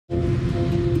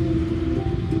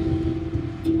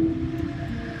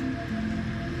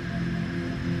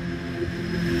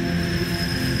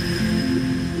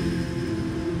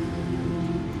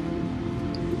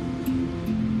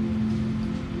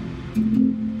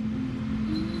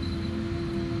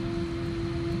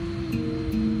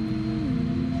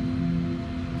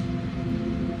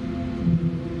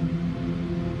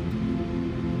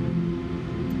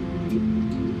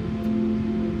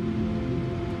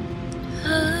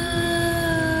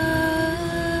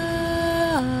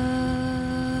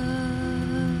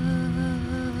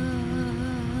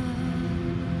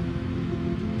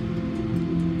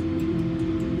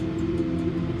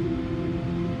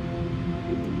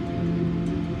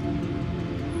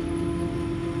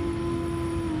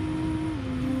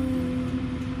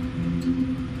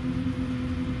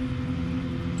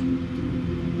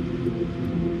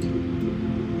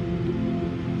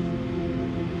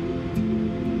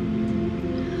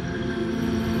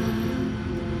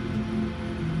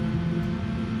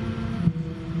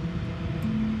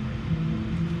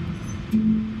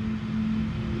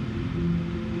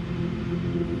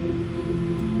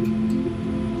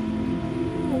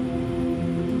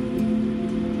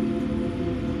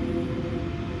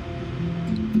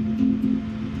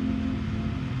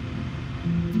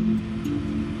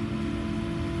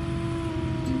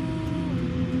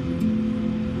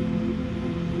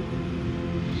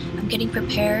getting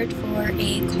prepared for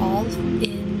a call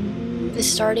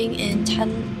starting in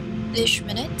 10-ish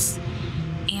minutes,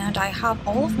 and I have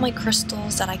all of my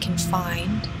crystals that I can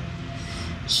find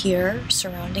here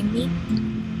surrounding me.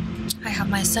 I have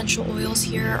my essential oils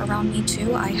here around me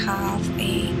too. I have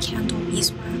a candle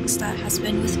beeswax that has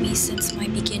been with me since my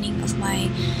beginning of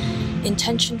my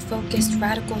intention-focused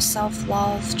radical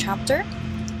self-love chapter.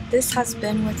 This has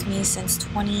been with me since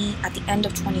at the end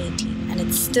of 2018, and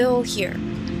it's still here.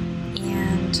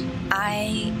 And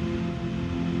I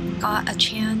got a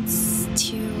chance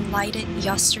to light it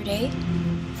yesterday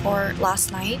or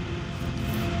last night,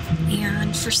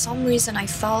 and for some reason I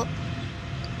felt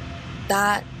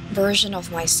that version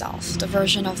of myself, the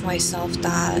version of myself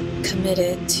that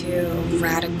committed to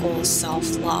radical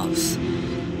self-love,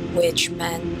 which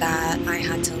meant that I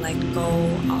had to let go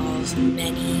of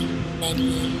many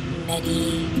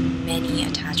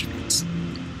attachments,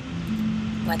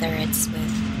 whether it's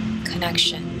with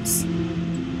connections,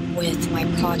 with my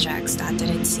projects that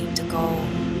didn't seem to go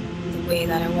the way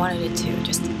that I wanted it to,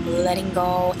 just letting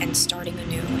go and starting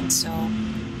anew. And so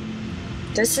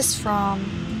this is from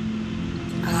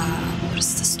what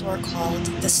is the store called?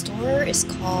 The store is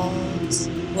called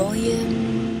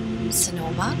Williams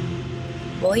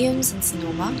and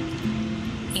Sonoma,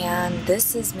 and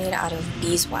this is made out of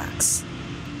beeswax,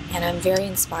 and I'm very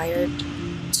inspired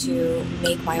to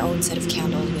make my own set of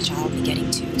candles, which I'll be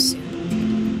getting to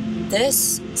soon.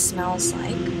 This smells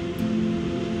like,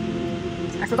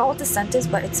 I forgot what the scent is,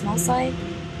 but it smells like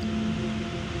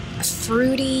a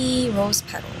fruity rose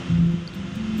petal,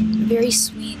 very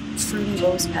sweet fruity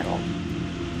rose petal.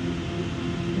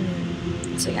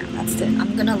 So yeah, that's it.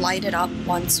 I'm gonna light it up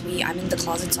once I'm in the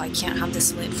closet, so I can't have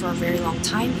this lit for a very long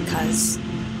time because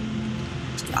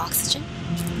of the oxygen.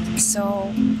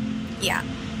 So yeah,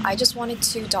 I just wanted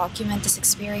to document this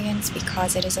experience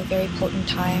because it is a very potent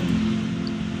time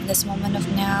in this moment of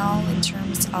now in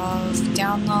terms of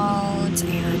downloads.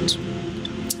 And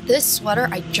this sweater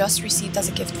I just received as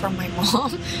a gift from my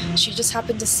mom. She just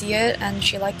happened to see it and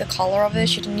she liked the color of it.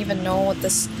 She didn't even know what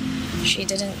this, she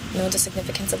didn't know the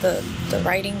significance of the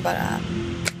writing, but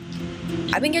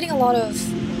I've been getting a lot of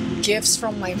gifts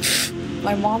from my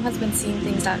mom has been seeing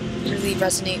things that really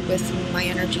resonate with my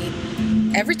energy.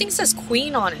 Everything says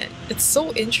Queen on it. It's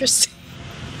so interesting.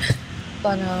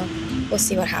 But we'll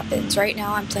see what happens. Right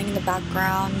now I'm playing in the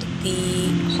background the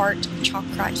heart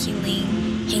chakra healing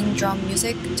hang drum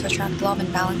music to attract love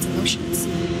and balance emotions.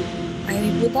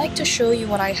 I would like to show you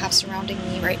what I have surrounding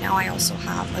me right now. I also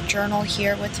have a journal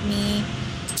here with me.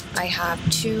 I have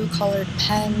 2 colored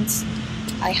pens.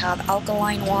 I have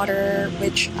alkaline water,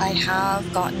 which I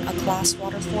have gotten a glass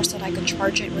water for so that I could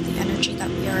charge it with the energy that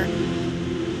we are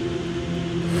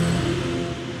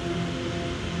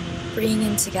bringing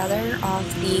in together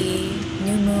of the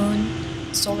new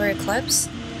moon solar eclipse.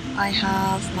 I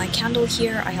have my candle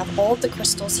here. I have all of the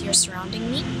crystals here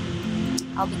surrounding me.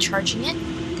 I'll be charging it.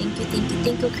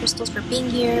 Thank you, crystals, for being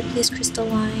here. Please,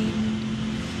 crystalline.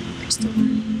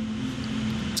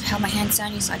 I have my hand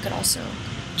sanitizer so I could also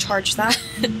charge that.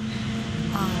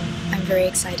 I'm very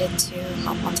excited to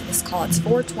hop onto this call. It's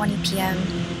 4:20 p.m.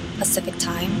 Pacific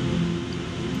time.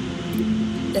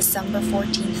 December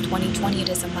 14th, 2020. It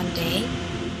is a Monday.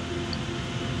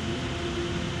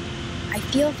 I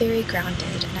feel very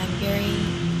grounded and I'm very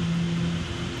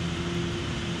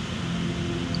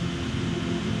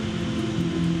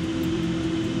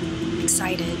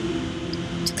excited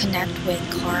to connect with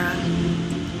Kara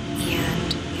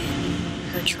and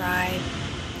with her tribe,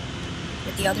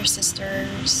 with the other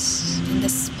sisters in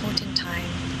this potent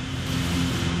time.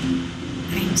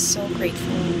 I am so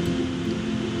grateful.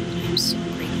 I'm so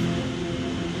grateful.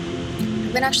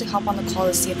 I'm gonna actually hop on the call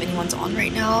to see if anyone's on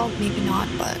right now. Maybe not,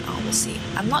 but we'll see.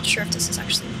 I'm not sure if this is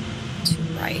actually too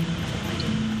bright.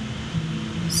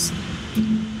 Let's see.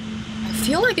 I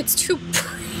feel like it's too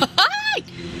bright,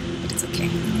 but it's okay.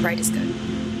 Bright is good.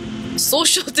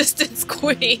 Social distance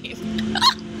queen.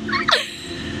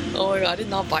 Oh my god, I did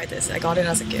not buy this. I got it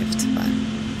as a gift, but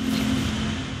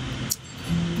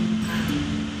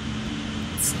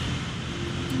let's see.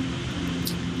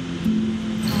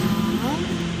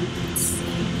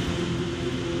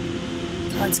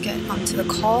 Let's get onto the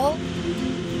call.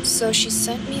 So she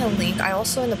sent me a link. I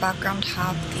also in the background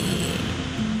have the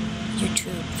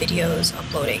YouTube videos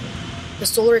uploading. The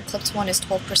solar eclipse one is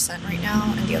 12% right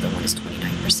now, and the other one is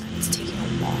 29%. It's taking a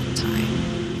long time.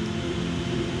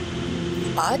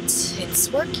 But it's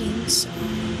working, so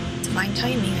divine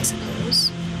timing, I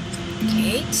suppose.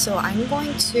 Okay, so I'm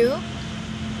going to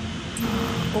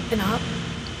open up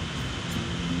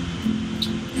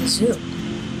the Zoom.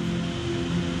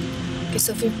 Okay,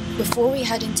 So before we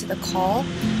head into the call,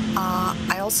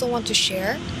 I also want to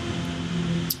share.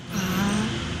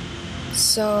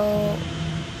 So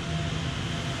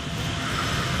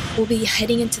we'll be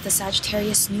heading into the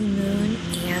Sagittarius new moon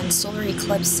and solar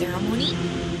eclipse ceremony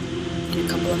in a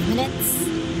couple of minutes.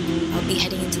 I'll be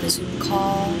heading into the Zoom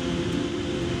call.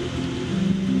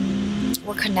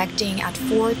 We're connecting at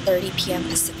 4:30 p.m.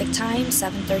 Pacific time,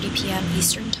 7:30 p.m.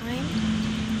 Eastern time.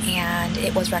 And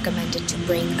it was recommended to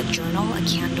bring a journal, a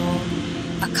candle,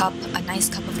 a nice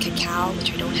cup of cacao,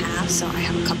 which I don't have, so I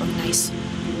have a cup of nice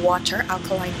water,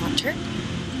 alkaline water.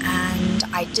 And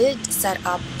I did set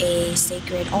up a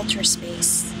sacred altar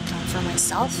space for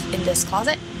myself in this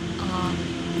closet.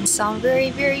 And so I'm very,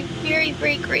 very, very,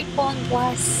 very grateful and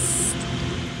blessed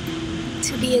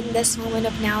to be in this moment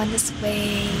of now in this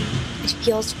way. It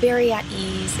feels very at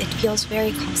ease. It feels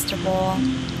very comfortable,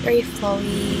 very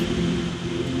flowy.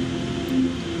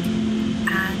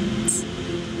 And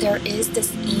there is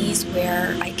this ease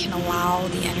where I can allow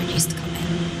the energies to come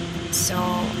in. So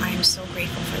I'm so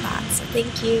grateful for that. So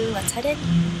thank you. Let's head in.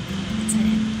 Let's head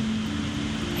in.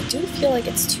 I do feel like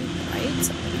it's too bright.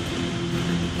 So